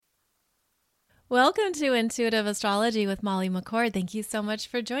Welcome to Intuitive Astrology with Molly McCord. Thank you so much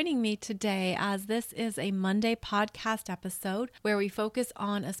for joining me today, as this is a Monday podcast episode where we focus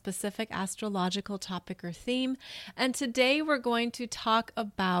on a specific astrological topic or theme. And today we're going to talk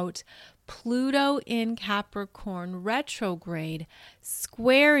about Pluto in Capricorn retrograde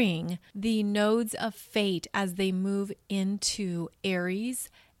squaring the nodes of fate as they move into Aries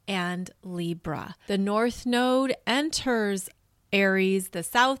and Libra. The North Node enters Aries, the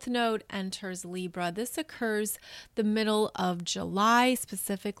South Node enters Libra. This occurs the middle of July,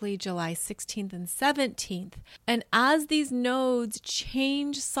 specifically July 16th and 17th. And as these nodes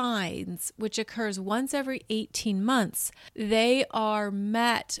change signs, which occurs once every 18 months, they are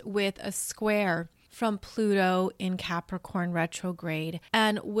met with a square from Pluto in Capricorn retrograde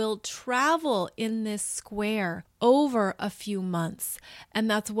and will travel in this square over a few months. And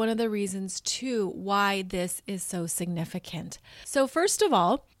that's one of the reasons too why this is so significant. So first of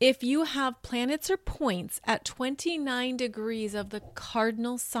all, if you have planets or points at 29 degrees of the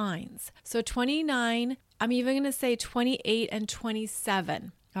cardinal signs, so 29, I'm even going to say 28 and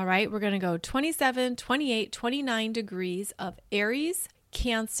 27. All right, we're going to go 27, 28, 29 degrees of Aries,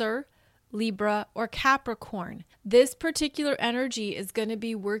 Cancer, Libra, or Capricorn. This particular energy is going to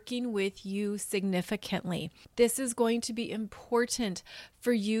be working with you significantly. This is going to be important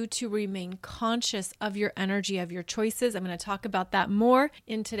for you to remain conscious of your energy, of your choices. I'm going to talk about that more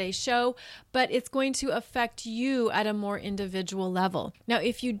in today's show, but it's going to affect you at a more individual level. Now,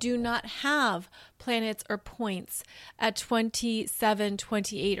 if you do not have planets or points at 27,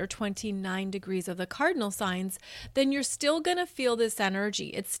 28, or 29 degrees of the cardinal signs, then you're still going to feel this energy.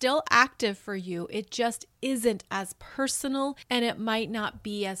 It's still active for you. It just isn't as personal, and it might not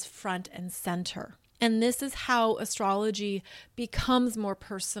be as front and center. And this is how astrology becomes more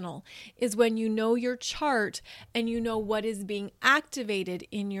personal, is when you know your chart and you know what is being activated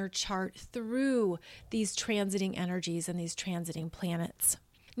in your chart through these transiting energies and these transiting planets.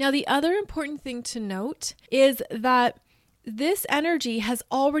 Now, the other important thing to note is that this energy has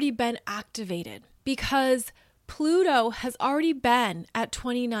already been activated because Pluto has already been at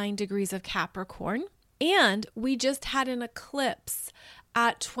 29 degrees of Capricorn, and we just had an eclipse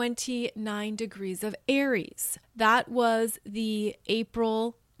at 29 degrees of Aries. That was the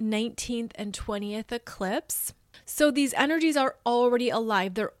April 19th and 20th eclipse. So these energies are already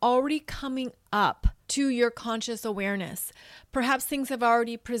alive. They're already coming up to your conscious awareness. Perhaps things have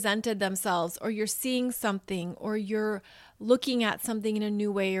already presented themselves, or you're seeing something, or you're looking at something in a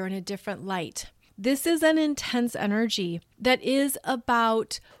new way or in a different light. This is an intense energy that is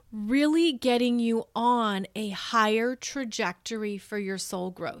about really getting you on a higher trajectory for your soul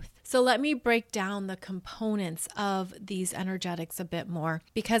growth. So let me break down the components of these energetics a bit more,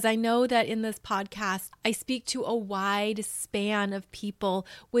 because I know that in this podcast, I speak to a wide span of people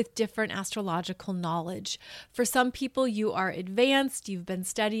with different astrological knowledge. For some people, you are advanced, you've been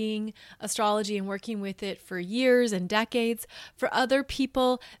studying astrology and working with it for years and decades. For other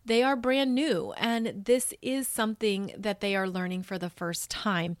people, they are brand new, and this is something that they are learning for the first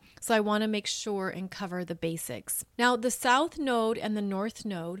time. So I want to make sure and cover the basics. Now, the South Node and the North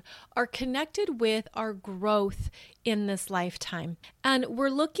Node are connected with our growth in this lifetime. And we're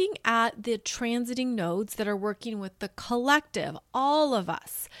looking at the transiting nodes that are working with the collective, all of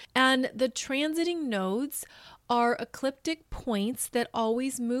us. And the transiting nodes are ecliptic points that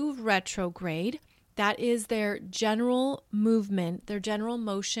always move retrograde. That is their general movement. Their general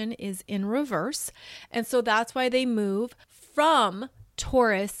motion is in reverse. And so that's why they move from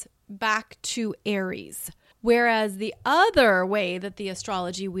Taurus back to Aries. Whereas the other way that the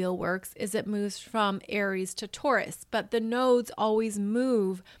astrology wheel works is it moves from Aries to Taurus, but the nodes always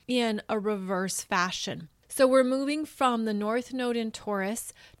move in a reverse fashion. So we're moving from the North Node in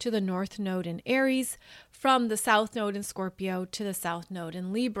Taurus to the North Node in Aries, from the South Node in Scorpio to the South Node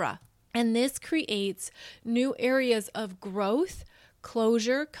in Libra. And this creates new areas of growth,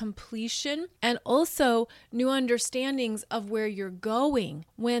 closure, completion, and also new understandings of where you're going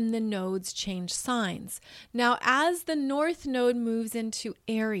when the nodes change signs. Now, as the North Node moves into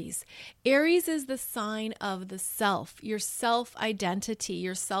Aries, Aries is the sign of the self, your self-identity,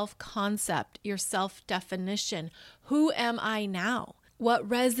 your self-concept, your self-definition. Who am I now? What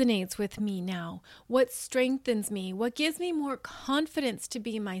resonates with me now? What strengthens me? What gives me more confidence to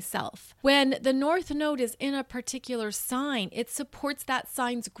be myself? When the North Node is in a particular sign, it supports that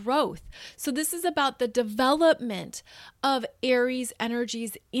sign's growth. So this is about the development of Aries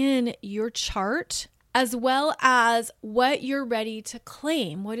energies in your chart, as well as what you're ready to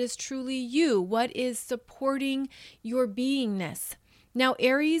claim, what is truly you, what is supporting your beingness. Now,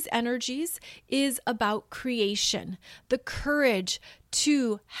 Aries energies is about creation, the courage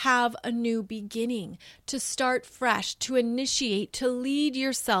to have a new beginning, to start fresh, to initiate, to lead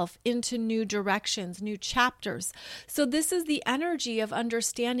yourself into new directions, new chapters. So this is the energy of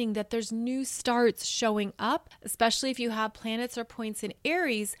understanding that there's new starts showing up, especially if you have planets or points in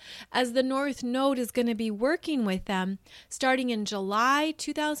Aries, as the North Node is going to be working with them starting in July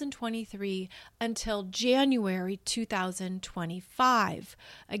 2023 until January 2025.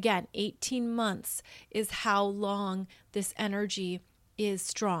 Again, 18 months is how long this energy is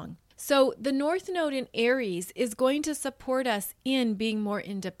strong. So the North Node in Aries is going to support us in being more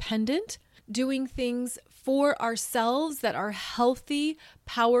independent, doing things for ourselves that are healthy,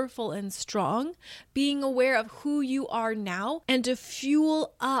 powerful, and strong, being aware of who you are now, and to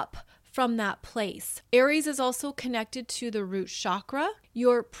fuel up from that place. Aries is also connected to the root chakra,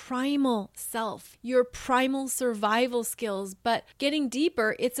 your primal self, your primal survival skills. But getting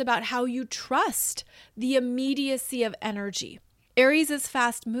deeper, it's about how you trust the immediacy of energy. Aries is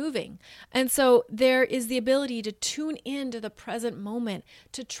fast moving. And so there is the ability to tune into the present moment,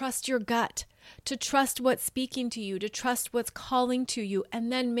 to trust your gut, to trust what's speaking to you, to trust what's calling to you,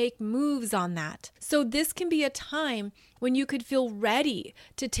 and then make moves on that. So this can be a time when you could feel ready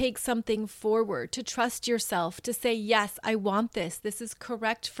to take something forward, to trust yourself, to say, yes, I want this. This is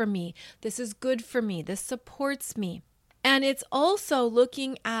correct for me. This is good for me. This supports me. And it's also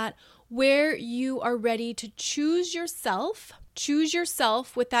looking at where you are ready to choose yourself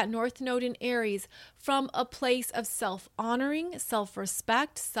with that North Node in Aries from a place of self-honoring,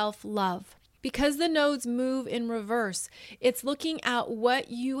 self-respect, self-love. Because the nodes move in reverse, it's looking at what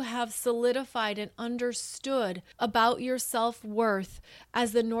you have solidified and understood about your self-worth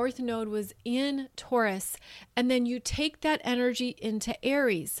as the North Node was in Taurus, and then you take that energy into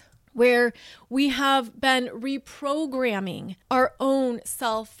Aries, where we have been reprogramming our own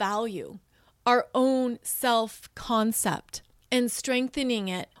self-value, our own self-concept, and strengthening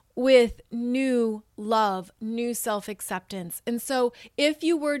it with new love, new self-acceptance. And so if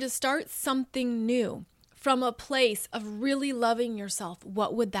you were to start something new from a place of really loving yourself,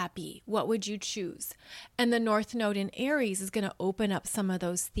 what would that be? What would you choose? And the North Node in Aries is going to open up some of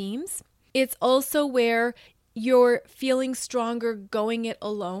those themes. It's also where you're feeling stronger going it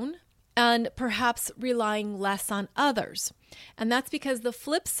alone and perhaps relying less on others. And that's because the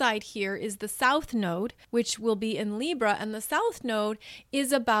flip side here is the South Node, which will be in Libra. And the South Node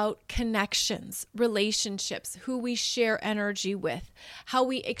is about connections, relationships, who we share energy with, how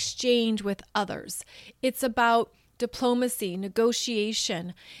we exchange with others. It's about diplomacy,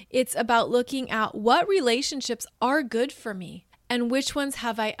 negotiation. It's about looking at what relationships are good for me and which ones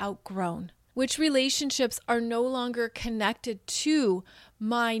have I outgrown. Which relationships are no longer connected to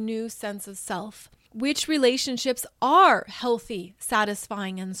my new sense of self? Which relationships are healthy,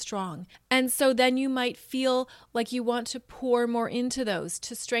 satisfying, and strong? And so then you might feel like you want to pour more into those,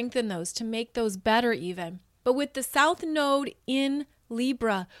 to strengthen those, to make those better even. But with the South Node in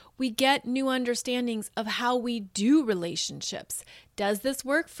Libra, we get new understandings of how we do relationships. Does this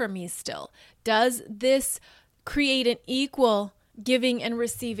work for me still? Does this create an equal giving and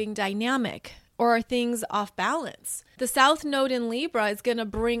receiving dynamic, or are things off balance? The South Node in Libra is going to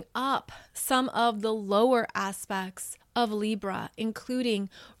bring up some of the lower aspects of Libra, including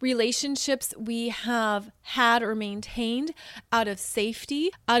relationships we have had or maintained out of safety,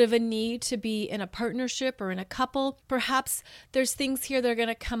 out of a need to be in a partnership or in a couple. Perhaps there's things here that are going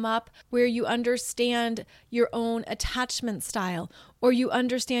to come up where you understand your own attachment style, or you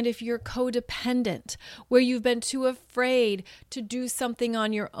understand if you're codependent, where you've been too afraid to do something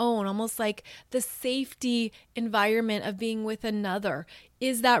on your own, almost like the safety environment of being with another.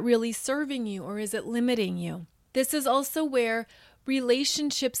 Is that really serving you, or is it limiting you? This is also where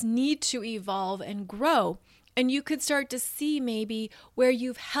relationships need to evolve and grow. And you could start to see maybe where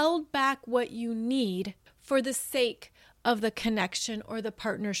you've held back what you need for the sake of the connection or the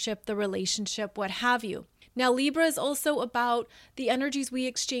partnership, the relationship, what have you. Now, Libra is also about the energies we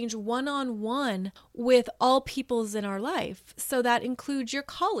exchange one-on-one with all peoples in our life. So that includes your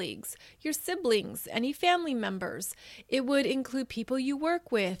colleagues, your siblings, any family members. It would include people you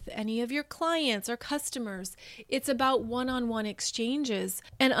work with, any of your clients or customers. It's about one-on-one exchanges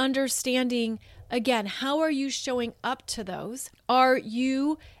and understanding, again, how are you showing up to those? Are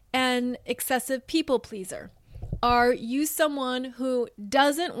you an excessive people pleaser? Are you someone who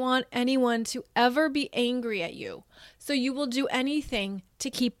doesn't want anyone to ever be angry at you, so you will do anything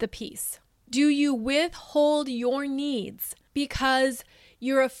to keep the peace? Do you withhold your needs because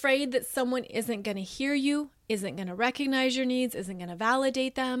you're afraid that someone isn't going to hear you, isn't going to recognize your needs, isn't going to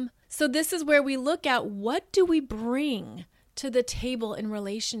validate them? So this is where we look at, what do we bring to the table in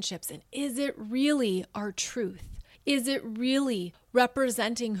relationships, and is it really our truth? Is it really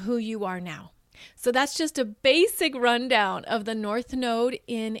representing who you are now? So that's just a basic rundown of the North Node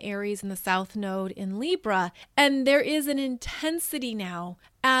in Aries and the South Node in Libra. And there is an intensity now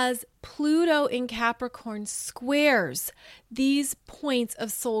as Pluto in Capricorn squares these points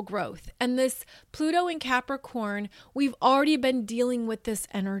of soul growth. And this Pluto in Capricorn, we've already been dealing with this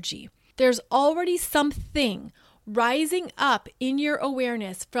energy. There's already something rising up in your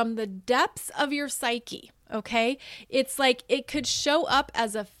awareness from the depths of your psyche. Okay, it's like it could show up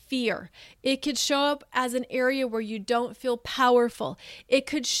as a fear. It could show up as an area where you don't feel powerful. It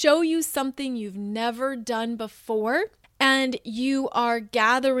could show you something you've never done before, and you are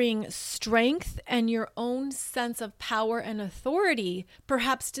gathering strength and your own sense of power and authority,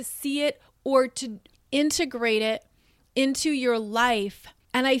 perhaps to see it or to integrate it into your life.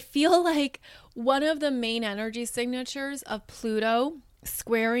 And I feel like one of the main energy signatures of Pluto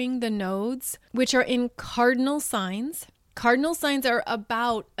squaring the nodes, which are in cardinal signs. Cardinal signs are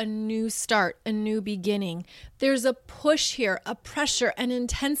about a new start, a new beginning. There's a push here, a pressure, an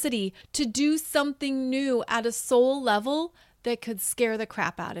intensity to do something new at a soul level that could scare the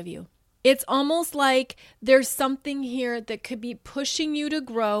crap out of you. It's almost like there's something here that could be pushing you to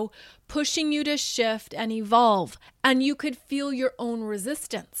grow, pushing you to shift and evolve. And you could feel your own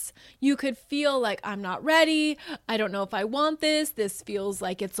resistance. You could feel like, I'm not ready. I don't know if I want this. This feels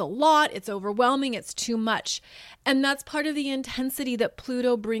like it's a lot. It's overwhelming. It's too much. And that's part of the intensity that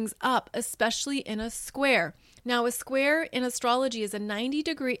Pluto brings up, especially in a square. Now, a square in astrology is a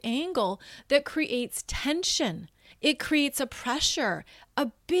 90-degree angle that creates tension. It creates a pressure,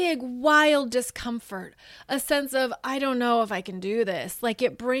 a big, wild discomfort, a sense of, I don't know if I can do this. Like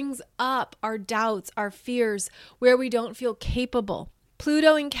it brings up our doubts, our fears, where we don't feel capable.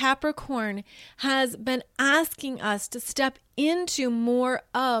 Pluto in Capricorn has been asking us to step into more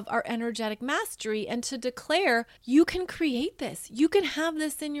of our energetic mastery and to declare, you can create this. You can have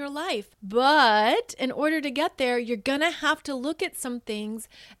this in your life. But in order to get there, you're going to have to look at some things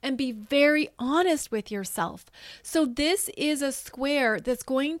and be very honest with yourself. So this is a square that's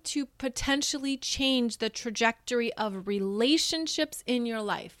going to potentially change the trajectory of relationships in your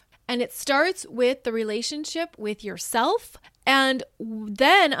life. And it starts with the relationship with yourself, and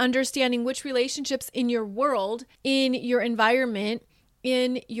then understanding which relationships in your world, in your environment,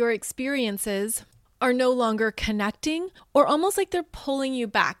 in your experiences are no longer connecting, or almost like they're pulling you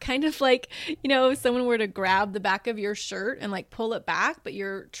back. Kind of like, if someone were to grab the back of your shirt and like pull it back, but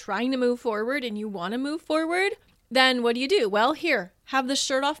you're trying to move forward and you want to move forward, then what do? Well, here, have the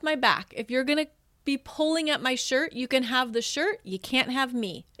shirt off my back. If you're going to be pulling at my shirt, you can have the shirt, you can't have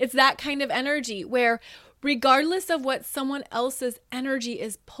me. It's that kind of energy where regardless of what someone else's energy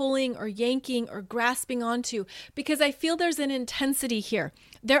is pulling or yanking or grasping onto, because I feel there's an intensity here.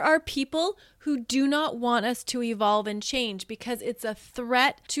 There are people who do not want us to evolve and change because it's a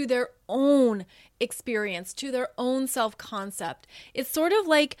threat to their own experience, to their own self-concept. It's sort of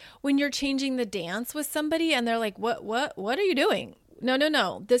like when you're changing the dance with somebody and they're like, what are you doing?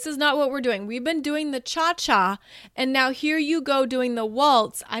 No. This is not what we're doing. We've been doing the cha-cha, and now here you go doing the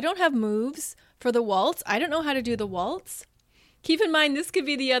waltz. I don't have moves for the waltz. I don't know how to do the waltz. Keep in mind, this could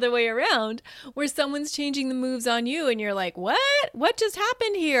be the other way around, where someone's changing the moves on you, and you're like, what? What just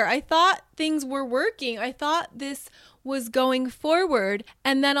happened here? I thought things were working. I thought this was going forward.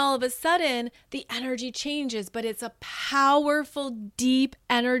 And then all of a sudden, the energy changes, but it's a powerful, deep,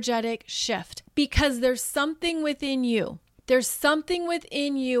 energetic shift because there's something within you. There's something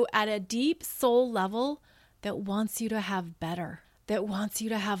within you at a deep soul level that wants you to have better, that wants you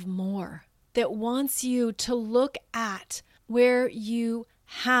to have more, that wants you to look at where you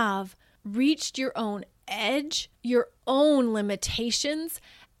have reached your own edge, your own limitations,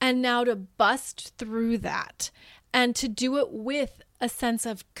 and now to bust through that and to do it with a sense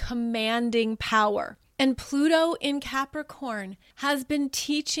of commanding power. And Pluto in Capricorn has been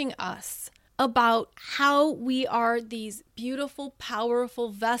teaching us about how we are these beautiful, powerful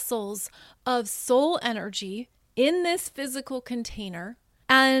vessels of soul energy in this physical container.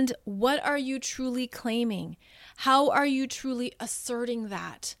 And what are you truly claiming? How are you truly asserting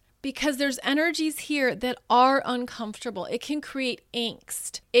that? Because there's energies here that are uncomfortable. It can create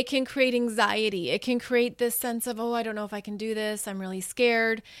angst. It can create anxiety. It can create this sense of, I don't know if I can do this. I'm really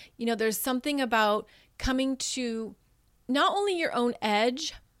scared. There's something about coming to not only your own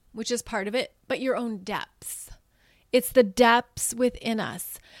edge, which is part of it, but your own depths. It's the depths within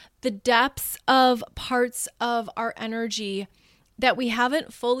us, the depths of parts of our energy that we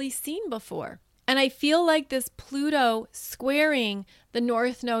haven't fully seen before. And I feel like this Pluto squaring the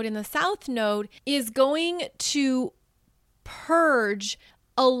North Node and the South Node is going to purge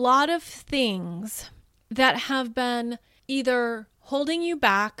a lot of things that have been either holding you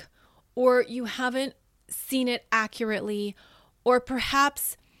back, or you haven't seen it accurately, or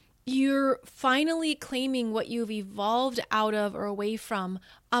perhaps you're finally claiming what you've evolved out of or away from.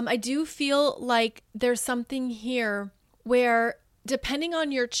 I do feel like there's something here where, depending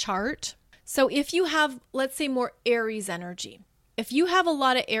on your chart, so if you have, let's say, more Aries energy, if you have a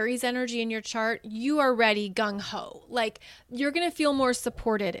lot of Aries energy in your chart, you are ready, gung-ho. Like, you're going to feel more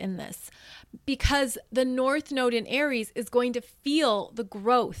supported in this, because the North Node in Aries is going to feel the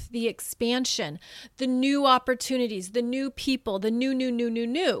growth, the expansion, the new opportunities, the new people, the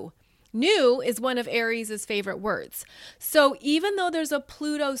new. New is one of Aries' favorite words. So even though there's a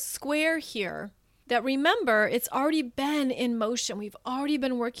Pluto square here, that, remember, it's already been in motion. We've already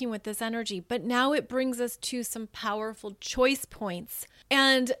been working with this energy, but now it brings us to some powerful choice points.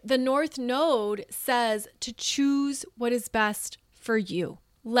 And the North Node says to choose what is best for you.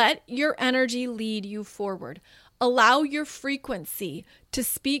 Let your energy lead you forward. Allow your frequency to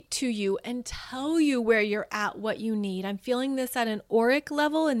speak to you and tell you where you're at, what you need. I'm feeling this at an auric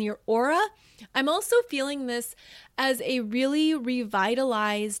level in your aura. I'm also feeling this as a really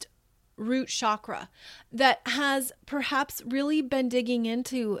revitalized root chakra that has perhaps really been digging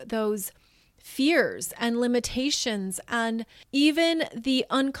into those fears and limitations and even the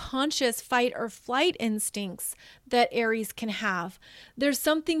unconscious fight or flight instincts that Aries can have. There's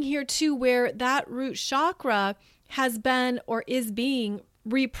something here too where that root chakra has been or is being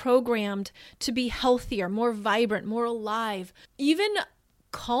reprogrammed to be healthier, more vibrant, more alive, even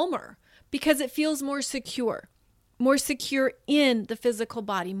calmer, because it feels more secure in the physical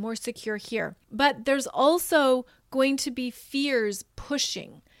body, more secure here. But there's also going to be fears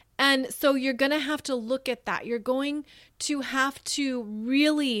pushing. And so you're going to have to look at that. You're going to have to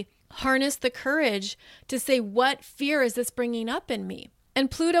really harness the courage to say, what fear is this bringing up in me?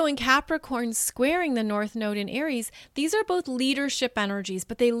 And Pluto and Capricorn squaring the North Node in Aries, these are both leadership energies,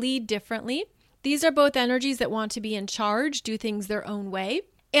 but they lead differently. These are both energies that want to be in charge, do things their own way.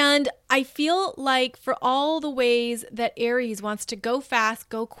 And I feel like for all the ways that Aries wants to go fast,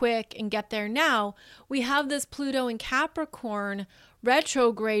 go quick, and get there now, we have this Pluto and Capricorn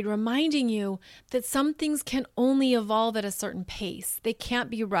retrograde reminding you that some things can only evolve at a certain pace. They can't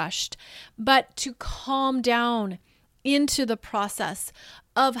be rushed, but to calm down into the process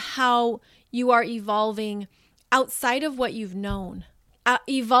of how you are evolving outside of what you've known,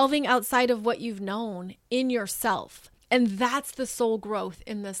 evolving outside of what you've known in yourself. And that's the soul growth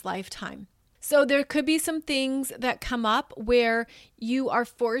in this lifetime. So there could be some things that come up where you are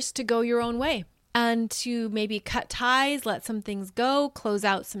forced to go your own way and to maybe cut ties, let some things go, close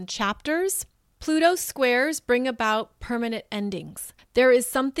out some chapters. Pluto squares bring about permanent endings. There is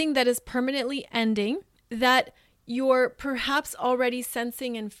something that is permanently ending that you're perhaps already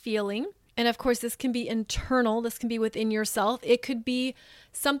sensing and feeling. And of course, this can be internal. This can be within yourself. It could be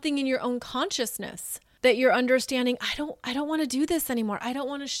something in your own consciousness that you're understanding, I don't want to do this anymore. I don't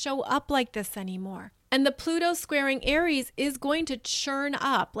want to show up like this anymore. And the Pluto squaring Aries is going to churn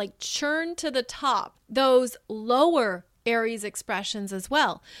up, like churn to the top, those lower Aries expressions as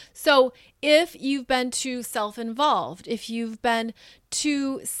well. So if you've been too self-involved, if you've been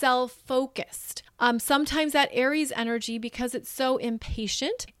too self-focused, sometimes that Aries energy, because it's so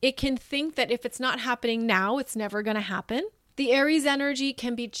impatient, it can think that if it's not happening now, it's never going to happen. The Aries energy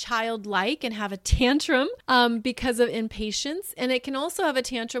can be childlike and have a tantrum because of impatience. And it can also have a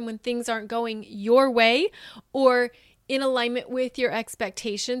tantrum when things aren't going your way or in alignment with your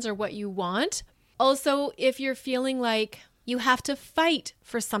expectations or what you want. Also, if you're feeling like you have to fight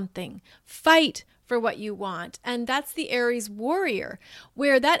for something, fight for what you want. And that's the Aries warrior,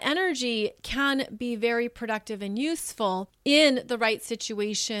 where that energy can be very productive and useful in the right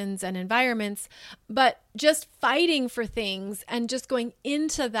situations and environments, but just fighting for things and just going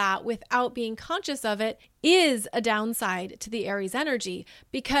into that without being conscious of it is a downside to the Aries energy,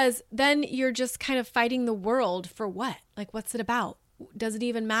 because then you're just kind of fighting the world for what? Like, what's it about? Does it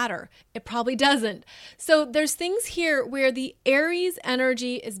even matter? It probably doesn't. So there's things here where the Aries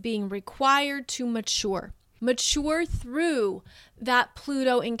energy is being required to mature through that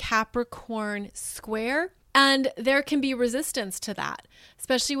Pluto in Capricorn square. And there can be resistance to that,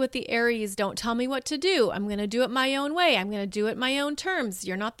 especially with the Aries. Don't tell me what to do. I'm going to do it my own way. I'm going to do it my own terms.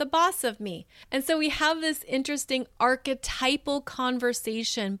 You're not the boss of me. And so we have this interesting archetypal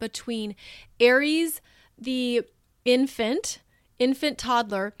conversation between Aries, the infant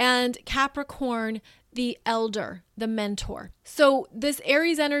toddler, and Capricorn, the elder, the mentor. So this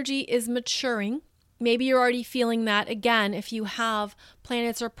Aries energy is maturing. Maybe you're already feeling that again if you have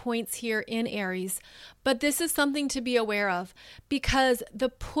planets or points here in Aries. But this is something to be aware of, because the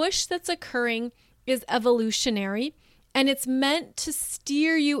push that's occurring is evolutionary, and it's meant to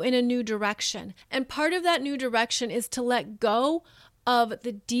steer you in a new direction. And part of that new direction is to let go of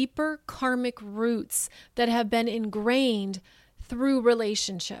the deeper karmic roots that have been ingrained through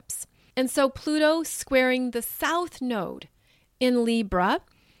relationships. And so Pluto squaring the South Node in Libra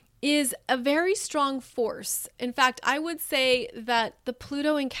is a very strong force. In fact, I would say that the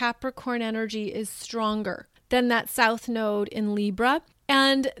Pluto in Capricorn energy is stronger than that South Node in Libra.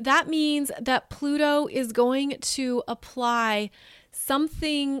 And that means that Pluto is going to apply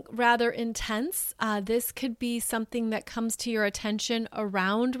something rather intense. This could be something that comes to your attention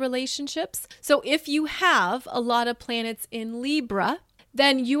around relationships. So if you have a lot of planets in Libra,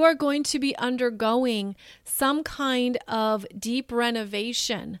 then you are going to be undergoing some kind of deep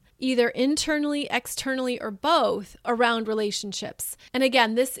renovation, either internally, externally, or both around relationships. And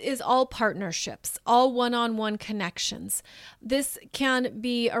again, this is all partnerships, all one-on-one connections. This can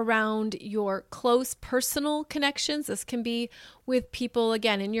be around your close personal connections. This can be with people,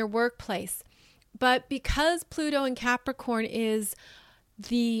 again, in your workplace. But because Pluto in Capricorn is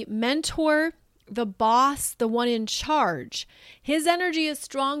the mentor, the boss, the one in charge, his energy is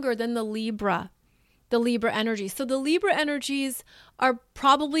stronger than the Libra energy. So the Libra energies are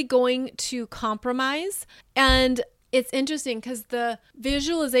probably going to compromise. And it's interesting because the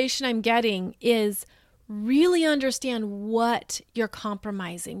visualization I'm getting is really understand what you're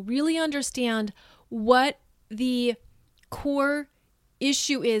compromising, really understand what the core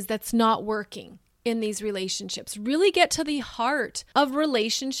issue is that's not working in these relationships. Really get to the heart of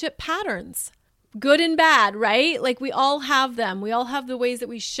relationship patterns. Good and bad, right? Like we all have them. We all have the ways that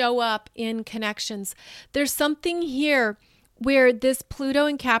we show up in connections. There's something here where this Pluto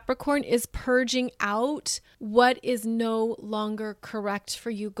in Capricorn is purging out what is no longer correct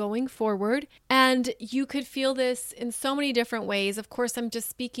for you going forward. And you could feel this in so many different ways. Of course, I'm just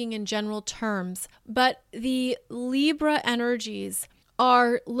speaking in general terms, but the Libra energies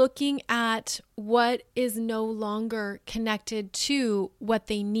are looking at what is no longer connected to what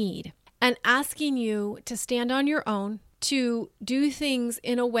they need, and asking you to stand on your own, to do things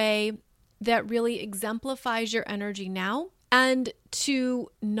in a way that really exemplifies your energy now, and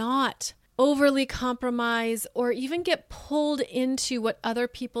to not overly compromise or even get pulled into what other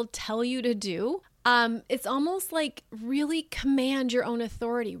people tell you to do. It's almost like really command your own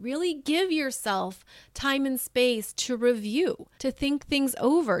authority. Really give yourself time and space to review, to think things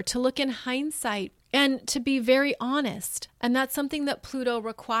over, to look in hindsight, and to be very honest. And that's something that Pluto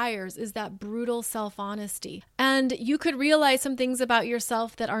requires, is that brutal self-honesty. And you could realize some things about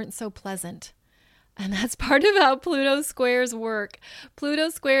yourself that aren't so pleasant. And that's part of how Pluto squares work. Pluto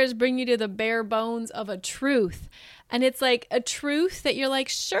squares bring you to the bare bones of a truth. And it's like a truth that you're like,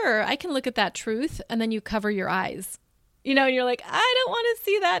 sure, I can look at that truth. And then you cover your eyes. You know, and you're like, I don't want to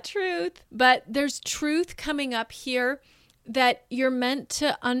see that truth. But there's truth coming up here that you're meant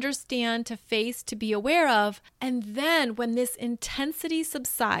to understand, to face, to be aware of. And then when this intensity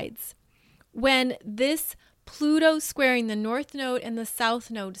subsides, when this Pluto squaring the North Node and the South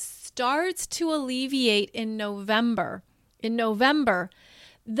Node starts to alleviate in November,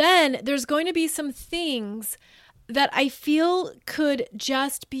 then there's going to be some things that I feel could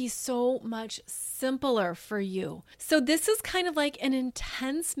just be so much simpler for you. So this is kind of like an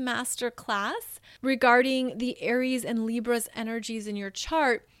intense master class regarding the Aries and Libra's energies in your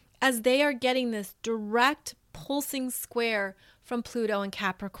chart, as they are getting this direct pulsing square from Pluto and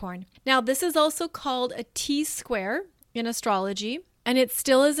Capricorn. Now, this is also called a T-square in astrology, and it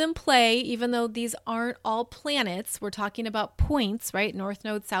still is in play, even though these aren't all planets. We're talking about points, right? North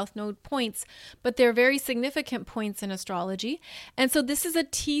Node, South Node points, but they're very significant points in astrology. And so this is a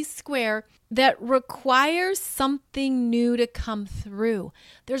T-square that requires something new to come through.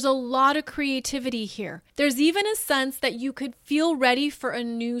 There's a lot of creativity here. There's even a sense that you could feel ready for a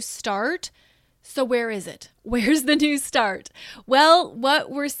new start. So where is it? Where's the new start? Well,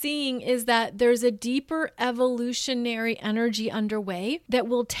 what we're seeing is that there's a deeper evolutionary energy underway that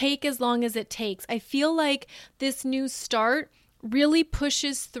will take as long as it takes. I feel like this new start really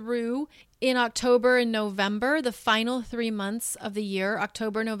pushes through in October and November, the final 3 months of the year,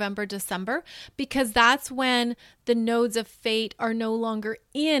 October, November, December, because that's when the nodes of fate are no longer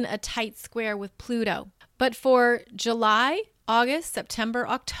in a tight square with Pluto. But for July, August, September,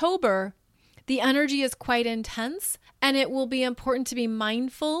 October, the energy is quite intense, and it will be important to be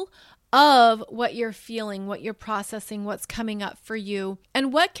mindful of what you're feeling, what you're processing, what's coming up for you,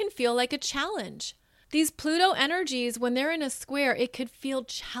 and what can feel like a challenge. These Pluto energies, when they're in a square, it could feel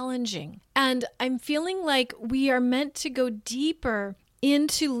challenging. And I'm feeling like we are meant to go deeper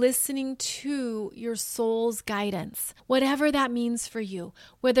into listening to your soul's guidance, whatever that means for you,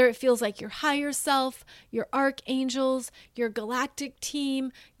 whether it feels like your higher self, your archangels, your galactic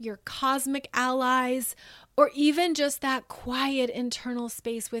team, your cosmic allies, or even just that quiet internal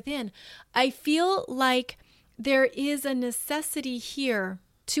space within. I feel like there is a necessity here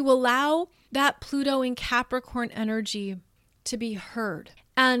to allow that Pluto and Capricorn energy to be heard.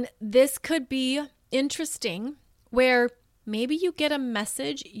 And this could be interesting where maybe you get a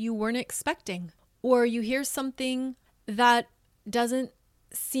message you weren't expecting, or you hear something that doesn't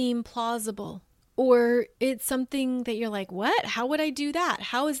seem plausible, or it's something that you're like, what? How would I do that?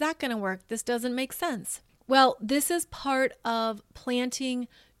 How is that going to work? This doesn't make sense. Well, this is part of planting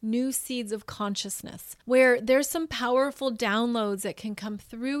new seeds of consciousness, where there's some powerful downloads that can come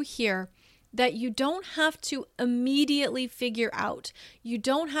through here that you don't have to immediately figure out. You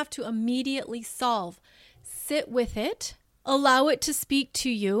don't have to immediately solve. Sit with it. Allow it to speak to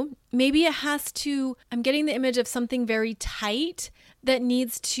you. Maybe it has to, I'm getting the image of something very tight that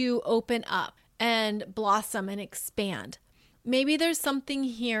needs to open up and blossom and expand. Maybe there's something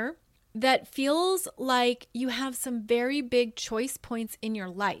here that feels like you have some very big choice points in your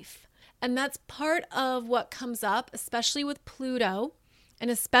life. And that's part of what comes up, especially with Pluto and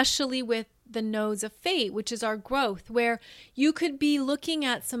especially with the nodes of fate, which is our growth, where you could be looking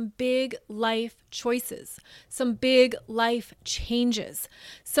at some big life choices, some big life changes,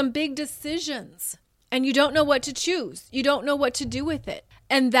 some big decisions, and you don't know what to choose. You don't know what to do with it.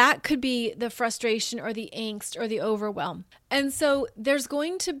 And that could be the frustration or the angst or the overwhelm. And so there's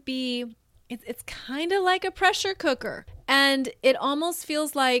going to be, it's kind of like a pressure cooker. And it almost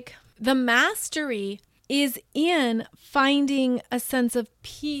feels like the mastery is in finding a sense of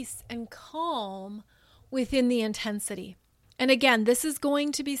peace and calm within the intensity. And again, this is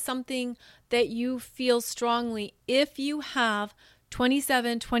going to be something that you feel strongly if you have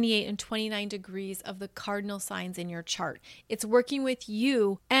 27, 28, and 29 degrees of the cardinal signs in your chart. It's working with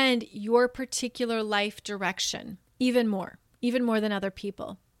you and your particular life direction, even more than other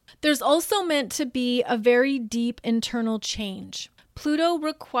people. There's also meant to be a very deep internal change. Pluto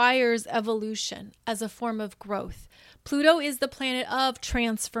requires evolution as a form of growth. Pluto is the planet of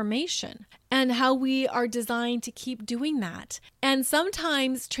transformation and how we are designed to keep doing that. And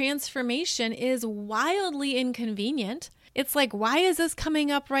sometimes transformation is wildly inconvenient. It's like, why is this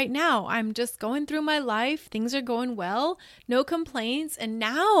coming up right now? I'm just going through my life. Things are going well, no complaints. And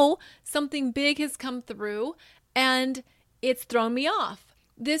now something big has come through and it's thrown me off.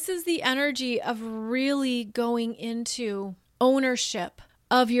 This is the energy of really going into ownership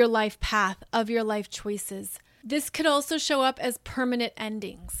of your life path, of your life choices. This could also show up as permanent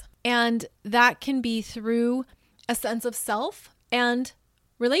endings. And that can be through a sense of self and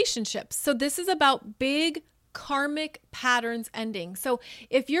relationships. So this is about big karmic patterns ending. So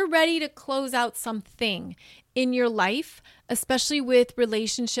if you're ready to close out something in your life, especially with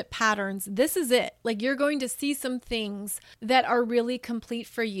relationship patterns, this is it. Like, you're going to see some things that are really complete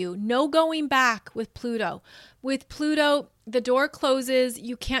for you. No going back with Pluto. With Pluto, the door closes.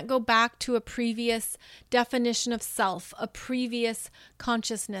 You can't go back to a previous definition of self, a previous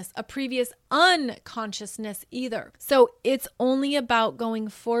consciousness, a previous unconsciousness either. So it's only about going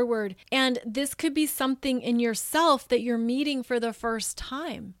forward. And this could be something in yourself that you're meeting for the first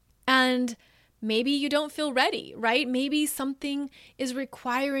time. And maybe you don't feel ready, right? Maybe something is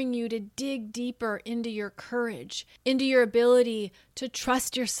requiring you to dig deeper into your courage, into your ability to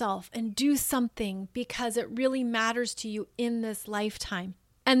trust yourself and do something because it really matters to you in this lifetime.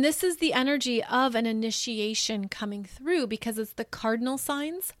 And this is the energy of an initiation coming through because it's the cardinal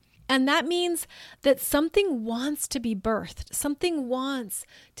signs. And that means that something wants to be birthed. Something wants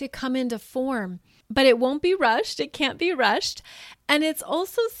to come into form, but it won't be rushed. It can't be rushed. And it's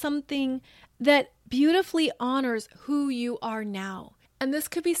also something that beautifully honors who you are now. And this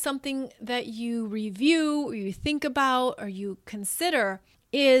could be something that you review or you think about or you consider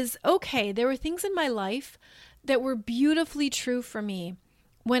is, okay, there were things in my life that were beautifully true for me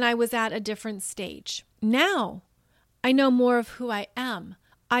when I was at a different stage. Now I know more of who I am.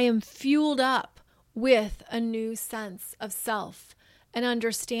 I am fueled up with a new sense of self and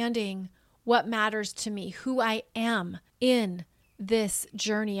understanding what matters to me, who I am in this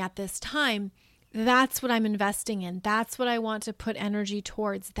journey at this time. That's what I'm investing in. That's what I want to put energy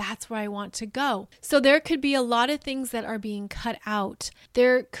towards. That's where I want to go. So there could be a lot of things that are being cut out.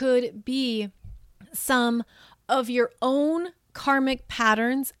 There could be some of your own karmic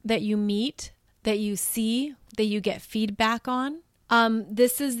patterns that you meet, that you see, that you get feedback on.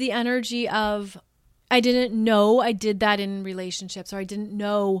 This is the energy of I didn't know I did that in relationships, or I didn't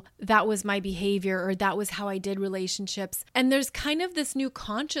know that was my behavior, or that was how I did relationships. And there's kind of this new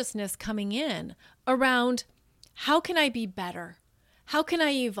consciousness coming in around, how can I be better? How can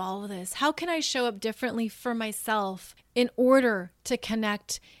I evolve this? How can I show up differently for myself in order to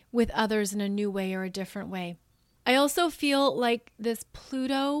connect with others in a new way or a different way? I also feel like this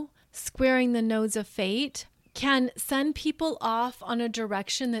Pluto squaring the nodes of fate can send people off on a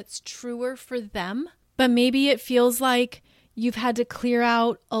direction that's truer for them, but maybe it feels like you've had to clear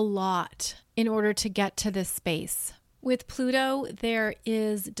out a lot in order to get to this space. With Pluto, there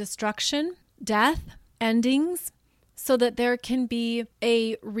is destruction, death, endings, so that there can be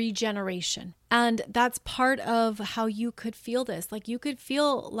a regeneration. And that's part of how you could feel this. Like, you could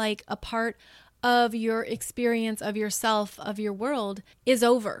feel like a part of your experience of yourself, of your world, is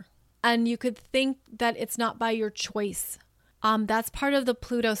over. And you could think that it's not by your choice. That's part of the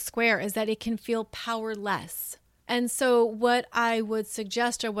Pluto square, is that it can feel powerless. And so what I would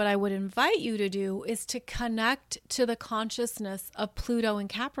suggest, or what I would invite you to do, is to connect to the consciousness of Pluto in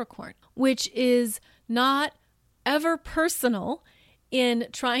Capricorn, which is not ever personal in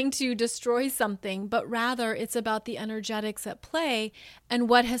trying to destroy something, but rather it's about the energetics at play and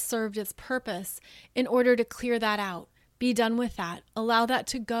what has served its purpose in order to clear that out. Be done with that. Allow that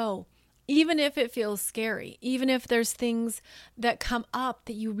to go. Even if it feels scary, even if there's things that come up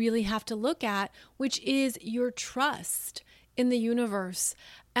that you really have to look at, which is your trust in the universe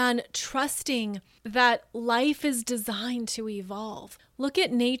and trusting that life is designed to evolve. Look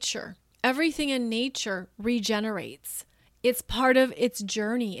at nature. Everything in nature regenerates. It's part of its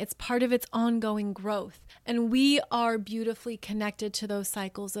journey. It's part of its ongoing growth. And we are beautifully connected to those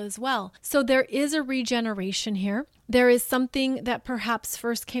cycles as well. So there is a regeneration here. There is something that perhaps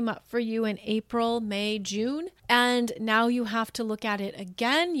first came up for you in April, May, June, and now you have to look at it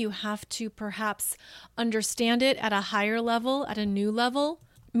again. You have to perhaps understand it at a higher level, at a new level.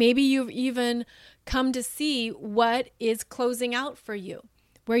 Maybe you've even come to see what is closing out for you,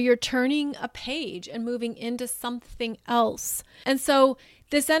 where you're turning a page and moving into something else. And so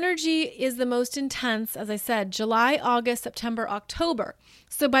this energy is the most intense, as I said, July, August, September, October.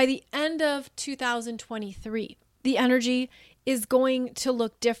 So by the end of 2023, the energy is going to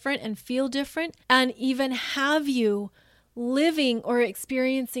look different and feel different, and even have you living or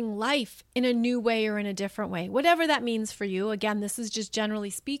experiencing life in a new way or in a different way, whatever that means for you. Again, this is just generally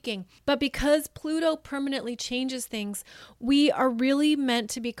speaking. But because Pluto permanently changes things, we are really meant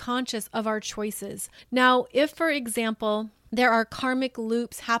to be conscious of our choices. Now, if, for example, there are karmic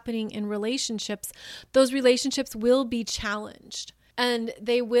loops happening in relationships, those relationships will be challenged, and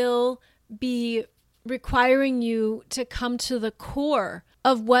they will be requiring you to come to the core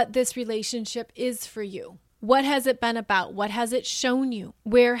of what this relationship is for you. What has it been about? What has it shown you?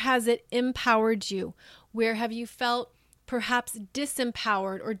 Where has it empowered you? Where have you felt perhaps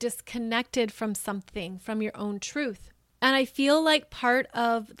disempowered or disconnected from something, from your own truth? And I feel like part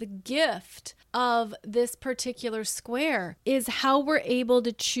of the gift of this particular square is how we're able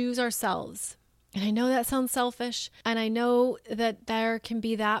to choose ourselves. And I know that sounds selfish, and I know that there can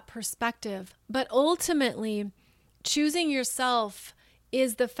be that perspective, but ultimately, choosing yourself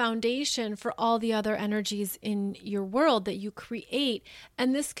is the foundation for all the other energies in your world that you create.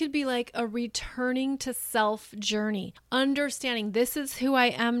 And this could be like a returning to self journey, understanding this is who I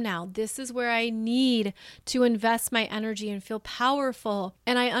am now. This is where I need to invest my energy and feel powerful.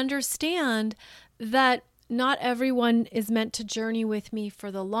 And I understand that not everyone is meant to journey with me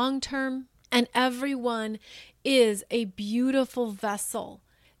for the long term. And everyone is a beautiful vessel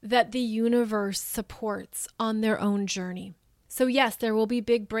that the universe supports on their own journey. So yes, there will be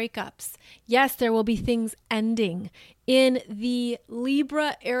big breakups. Yes, there will be things ending in the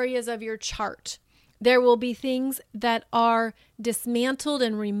Libra areas of your chart. There will be things that are dismantled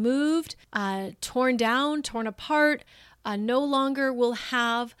and removed, torn down, torn apart, no longer will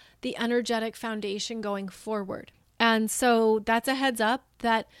have the energetic foundation going forward. And so that's a heads up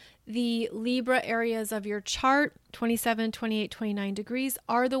that the Libra areas of your chart, 27, 28, 29 degrees,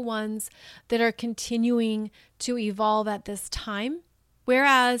 are the ones that are continuing to evolve at this time.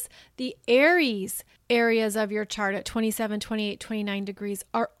 Whereas the Aries areas of your chart at 27, 28, 29 degrees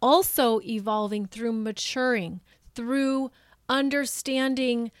are also evolving through maturing, through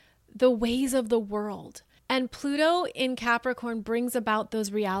understanding the ways of the world. And Pluto in Capricorn brings about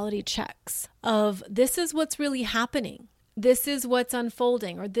those reality checks of this is what's really happening. This is what's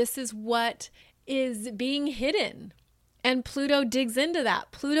unfolding, or this is what is being hidden. And Pluto digs into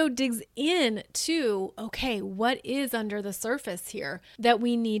that. Pluto digs into, okay, what is under the surface here that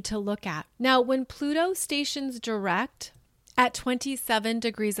we need to look at? Now, when Pluto stations direct at 27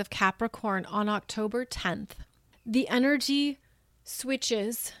 degrees of Capricorn on October 10th, the energy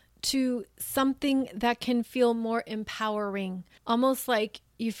switches to something that can feel more empowering, almost like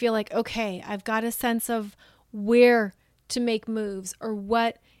you feel like, okay, I've got a sense of where to make moves or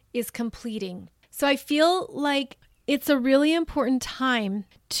what is completing. So I feel like it's a really important time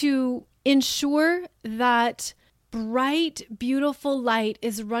to ensure that bright, beautiful light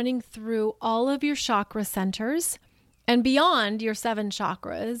is running through all of your chakra centers and beyond your 7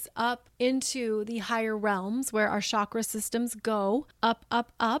 chakras up into the higher realms where our chakra systems go up,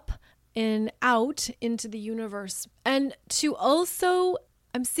 up, up and out into the universe. And to also,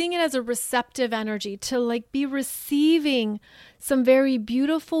 I'm seeing it as a receptive energy to like be receiving some very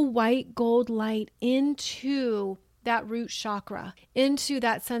beautiful white gold light into that root chakra, into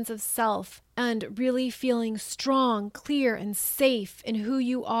that sense of self, and really feeling strong, clear, and safe in who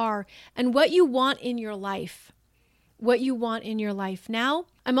you are and what you want in your life. What you want in your life. Now,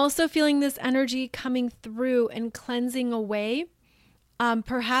 I'm also feeling this energy coming through and cleansing away,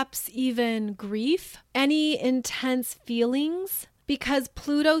 perhaps even grief, any intense feelings, because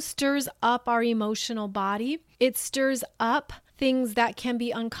Pluto stirs up our emotional body. It stirs up things that can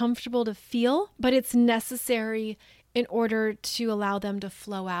be uncomfortable to feel, but it's necessary in order to allow them to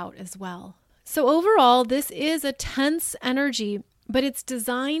flow out as well. So overall, this is a tense energy, but it's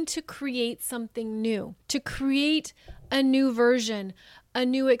designed to create something new, to create a new version, a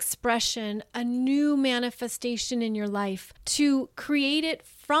new expression, a new manifestation in your life, to create it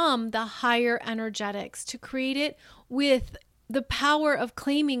from the higher energetics, to create it with the power of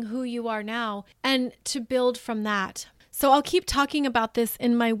claiming who you are now and to build from that. So I'll keep talking about this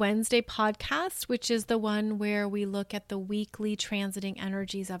in my Wednesday podcast, which is the one where we look at the weekly transiting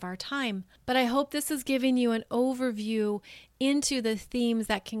energies of our time. But I hope this has given you an overview into the themes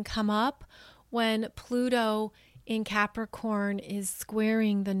that can come up when Pluto in Capricorn is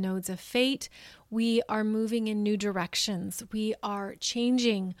squaring the nodes of fate. We are moving in new directions. We are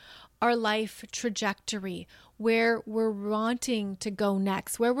changing our life trajectory, where we're wanting to go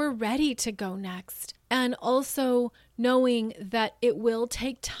next, where we're ready to go next. And also knowing that it will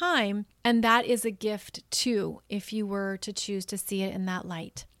take time, and that is a gift too, if you were to choose to see it in that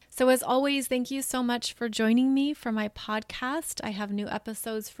light. So as always, thank you so much for joining me for my podcast. I have new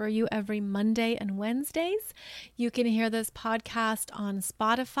episodes for you every Monday and Wednesdays. You can hear this podcast on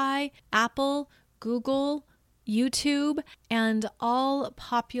Spotify, Apple, Google, YouTube, and all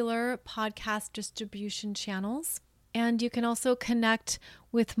popular podcast distribution channels. And you can also connect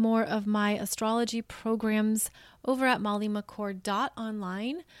with more of my astrology programs over at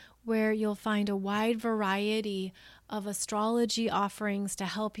mollymccord.online, where you'll find a wide variety of astrology offerings to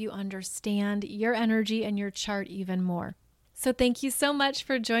help you understand your energy and your chart even more. So thank you so much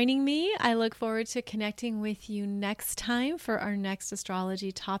for joining me. I look forward to connecting with you next time for our next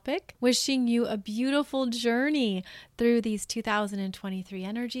astrology topic. Wishing you a beautiful journey through these 2023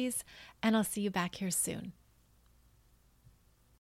 energies, and I'll see you back here soon.